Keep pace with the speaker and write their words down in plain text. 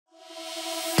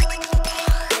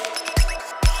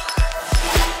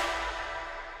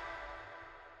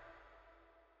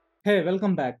Hey,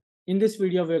 welcome back. In this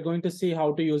video, we're going to see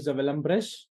how to use the Vellum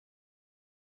brush.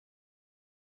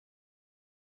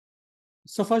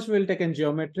 So first we'll take in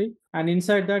geometry, and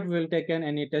inside that we'll take in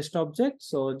any test object.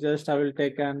 So just I will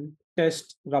take an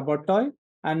test rubber toy.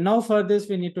 And now for this,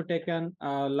 we need to take an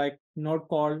like node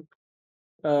called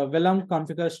Vellum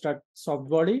configure strut soft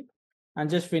body. And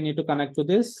just we need to connect to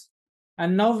this.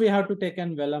 And now we have to take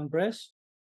an Vellum brush.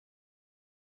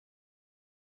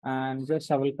 And just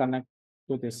I will connect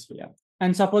to this here.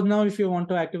 And suppose now if you want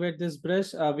to activate this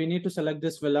brush, we need to select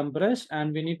this Vellum brush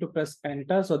and we need to press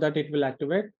enter so that it will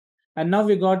activate. And now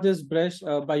we got this brush.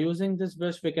 By using this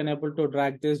brush, we can able to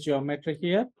drag this geometry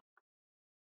here.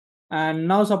 And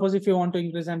now suppose if you want to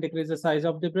increase and decrease the size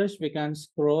of the brush, we can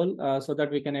scroll so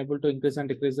that we can able to increase and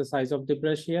decrease the size of the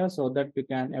brush here so that we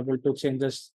can able to change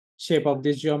the shape of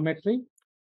this geometry.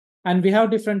 And we have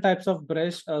different types of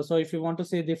brush. So if you want to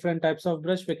see different types of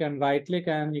brush, we can right click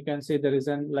and you can see there is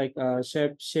an like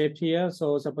shape here.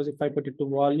 So suppose if I put it to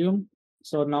volume,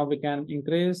 so now we can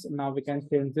increase, now we can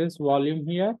change this volume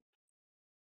here.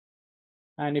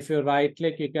 And if you right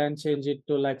click, you can change it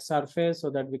to like surface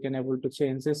so that we can able to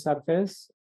change this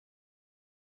surface.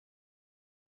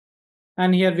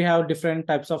 And here we have different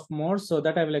types of modes, so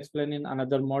that I will explain in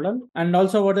another model. And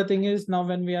also what the thing is, now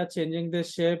when we are changing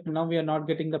this shape, now we are not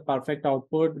getting the perfect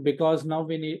output because now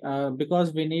we need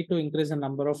to increase the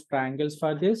number of triangles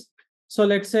for this. So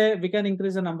let's say we can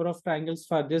increase the number of triangles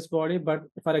for this body, but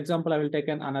for example, I will take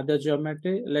another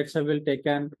geometry. Let's say we'll take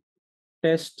an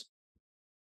test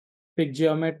pig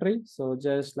geometry. So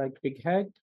just like pig head,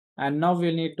 and now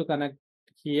we need to connect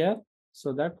here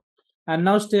so that, and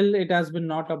now still it has been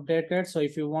not updated. So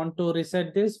if you want to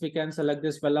reset this, we can select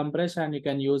this Vellum brush and you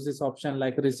can use this option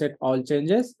like reset all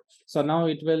changes. So now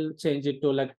it will change it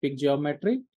to like pig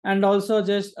geometry. And also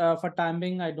just for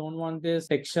timing, I don't want this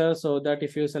texture, so that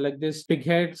if you select this pig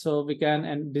head, so we can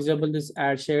and disable this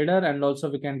add shader, and also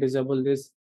we can disable this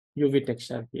UV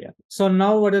texture here. So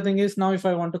now what the thing is, now if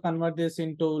I want to convert this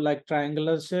into like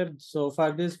triangular shape, so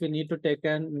for this we need to take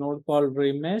a node called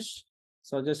remesh.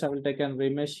 So just I will take a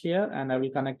remesh here and I will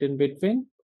connect in between.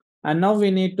 And now we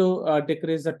need to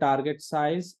decrease the target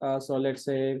size. So let's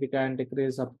say we can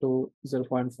decrease up to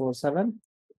 0.47.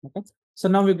 Okay. So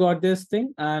now we got this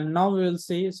thing, and now we will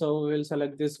see. So we will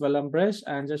select this Vellum brush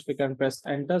and just we can press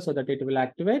enter so that it will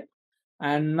activate.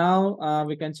 And now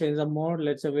we can change the mode.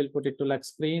 Let's say we'll put it to like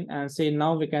screen, and see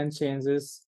now we can change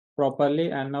this properly,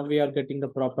 and now we are getting the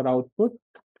proper output.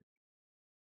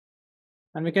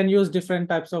 And we can use different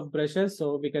types of brushes.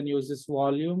 So we can use this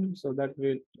volume so that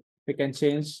we can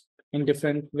change in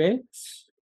different way.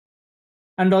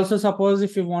 And also suppose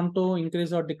if you want to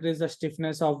increase or decrease the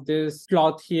stiffness of this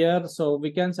cloth here, so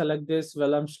we can select this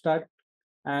Vellum strut,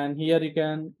 and here you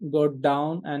can go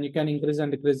down and you can increase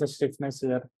and decrease the stiffness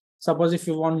here. Suppose if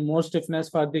you want more stiffness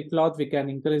for the cloth, we can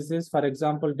increase this. For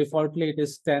example, defaultly it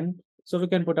is 10. So we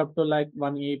can put up to like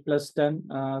 1E plus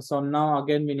 10. So now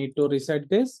again, we need to reset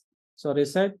this. So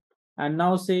reset. And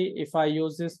now see if I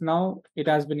use this, now it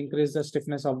has been increased the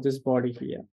stiffness of this body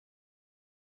here.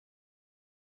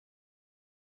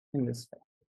 In this way.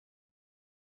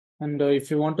 And if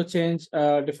you want to change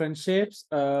different shapes,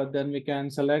 then we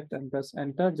can select and press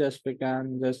enter. Just we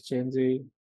can just change the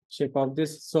shape of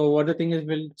this. So what the thing is,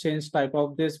 we'll change type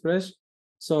of this brush.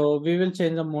 So we will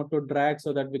change the mode to drag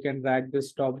so that we can drag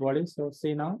this top body. So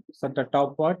see now, so the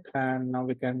top part, and now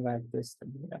we can drag this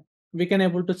thing here. We can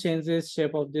able to change this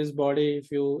shape of this body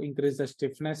if you increase the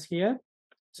stiffness here.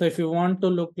 So if you want to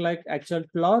look like actual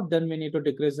cloth, then we need to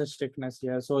decrease the stiffness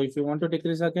here. So if you want to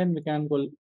decrease again, we can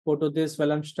go to this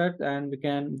Vellum strut and we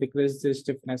can decrease the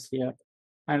stiffness here.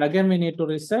 And again, we need to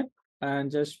reset,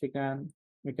 and just we can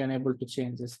able to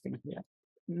change this thing here.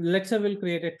 Let's say we'll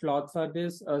create a cloth for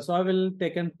this. So I will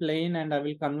take a plane and I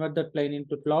will convert the plane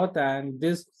into cloth, and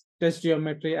this test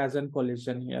geometry as a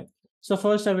collision here. So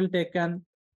first I will take an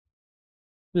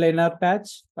planar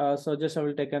patch. So just I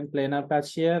will take a planar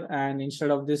patch here, and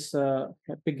instead of this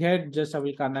pig head, just I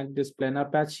will connect this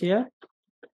planar patch here.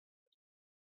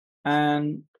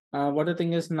 And what the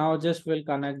thing is, now just will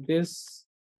connect this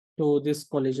to this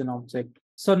collision object.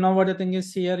 So now what the thing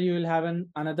is, here you will have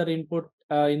another input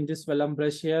in this Vellum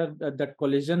brush here. That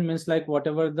collision means like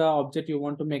whatever the object you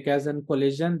want to make as a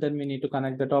collision, then we need to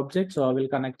connect that object. So I will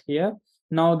connect here.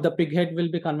 Now the pig head will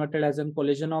be converted as a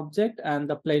collision object, and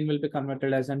the plane will be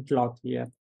converted as a cloth here.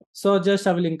 So just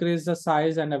I will increase the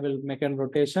size and I will make a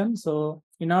rotation. So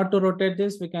in order to rotate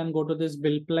this, we can go to this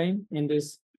build plane in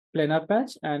this planar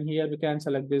patch, and here we can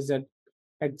select this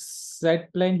Z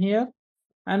plane here,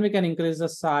 and we can increase the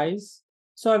size.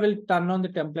 So I will turn on the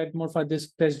template mode for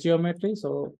this test geometry.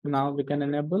 So now we can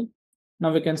enable,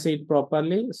 Now we can see it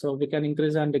properly. So we can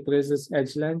increase and decrease this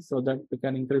edge length so that we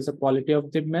can increase the quality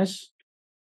of the mesh.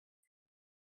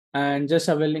 And just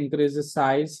I will increase the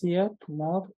size here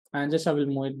more, and just I will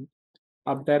move it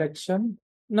up direction.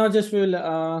 Now just we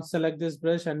will select this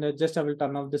brush, and just I will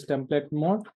turn off this template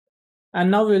mode. And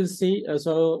now we'll see.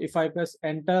 So if I press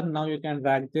enter, now you can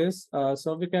drag this.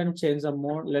 So we can change the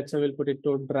mode. Let's say we'll put it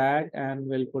to drag, and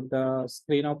we'll put the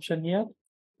screen option here.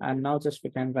 And now just we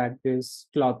can drag this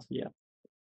cloth here.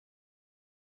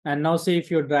 And now see,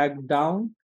 if you drag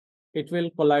down, it will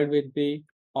collide with the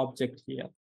object here.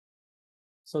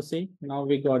 So see, now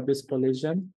we got this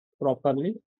collision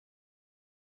properly.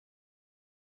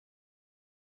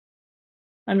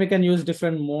 And we can use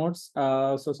different modes.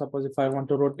 So suppose if I want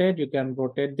to rotate, you can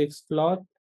rotate this cloth.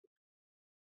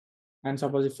 And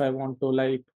suppose if I want to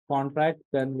like contract,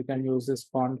 then we can use this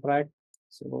contract.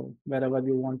 So wherever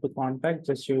you want to contract,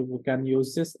 just you can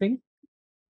use this thing.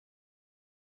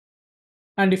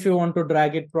 And if you want to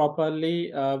drag it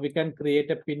properly, we can create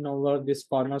a pin over these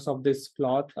corners of this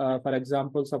cloth. For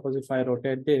example, suppose if I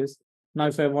rotate this, now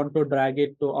if I want to drag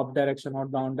it to up direction or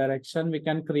down direction, we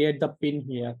can create the pin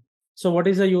here. So what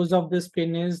is the use of this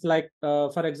pin is like,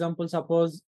 for example,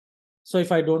 suppose, so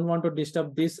if I don't want to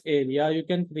disturb this area, you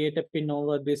can create a pin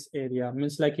over this area.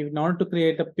 Means like if in order to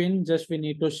create a pin, just we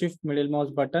need to shift middle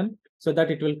mouse button so that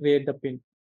it will create the pin.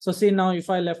 So see now if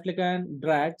I left click and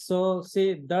drag, so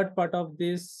see that part of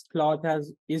this cloth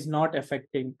is not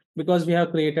affecting because we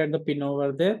have created the pin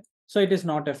over there. So it is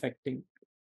not affecting.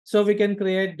 So we can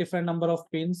create different number of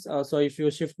pins. So if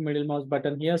you shift middle mouse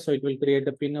button here, so it will create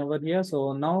the pin over here.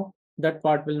 So now that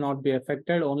part will not be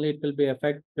affected. Only it will be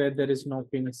affected where there is no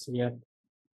pins here.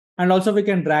 And also we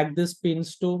can drag these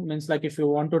pins too. Means like if you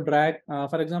want to drag,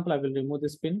 for example, I will remove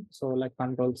this pin. So like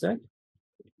Control Z.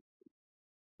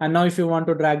 And now if you want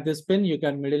to drag this pin, you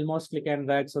can middle mouse click and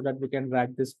drag so that we can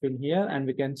drag this pin here, and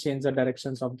we can change the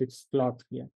directions of this cloth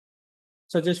here.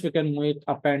 So just we can move it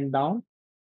up and down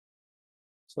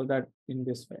so that in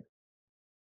this way.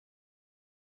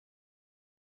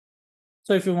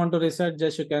 So if you want to reset,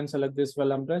 just you can select this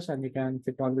Vellum brush and you can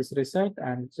click on this reset,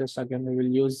 and just again we will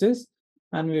use this,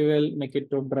 and we will make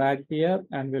it to drag here,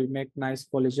 and we'll make nice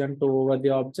collision to over the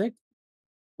object.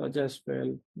 So just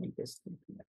we'll make this thing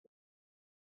here.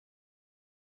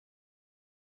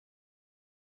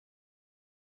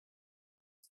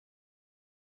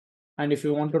 And if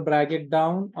you want to drag it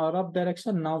down or up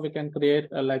direction, now we can create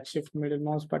a like shift middle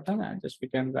mouse button, and just we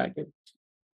can drag it.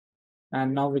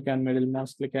 And now we can middle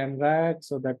mouse click and drag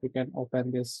so that we can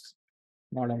open this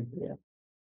model here.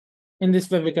 In this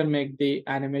way, we can make the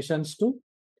animations too.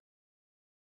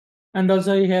 And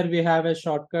also here we have a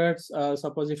shortcuts.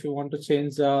 Suppose if you want to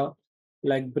change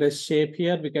like brush shape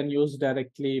here, we can use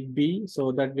directly B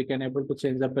so that we can able to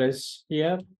change the brush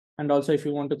here. And also if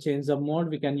you want to change the mode,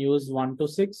 we can use 1 to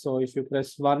 6. So if you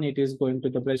press 1, it is going to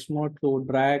the brush mode, 2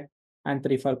 drag, and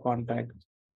 3 for contact.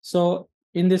 So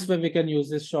in this way, we can use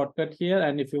this shortcut here.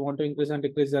 And if you want to increase and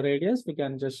decrease the radius, we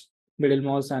can just middle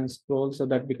mouse and scroll so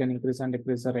that we can increase and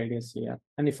decrease the radius here.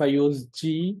 And if I use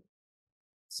G,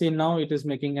 see now it is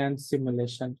making an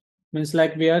simulation. Means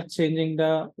like we are changing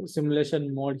the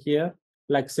simulation mode here.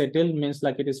 Like settle means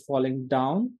like it is falling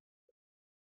down.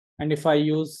 And if I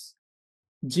use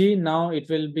G, now it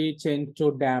will be changed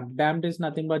to damp. Damped is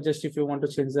nothing but just if you want to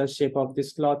change the shape of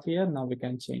this cloth here, now we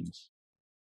can change.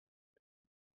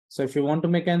 So if you want to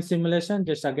make an simulation,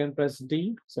 just again press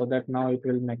D so that now it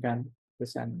will make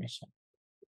this animation.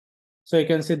 So you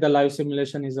can see the live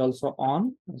simulation is also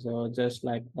on. So just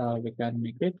like we can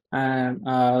make it.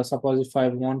 And suppose if I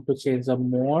want to change the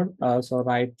mode, so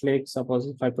right click, suppose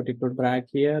if I put it to drag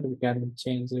here, we can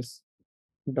change this,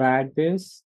 drag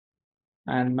this.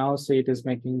 And now see it is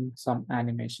making some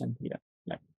animation here,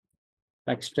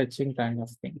 like stretching kind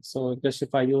of thing. So just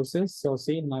if I use this, so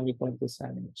see now we got this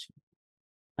animation.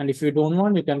 And if you don't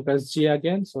want, you can press G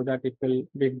again so that it will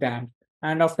be damped.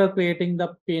 And after creating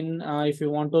the pin, if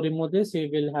you want to remove this, you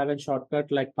will have a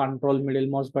shortcut like Control middle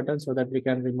mouse button so that we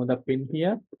can remove the pin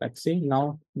here. Like see,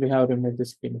 now we have removed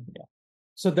this pin here.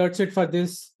 So that's it for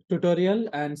this tutorial,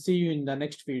 and see you in the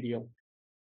next video.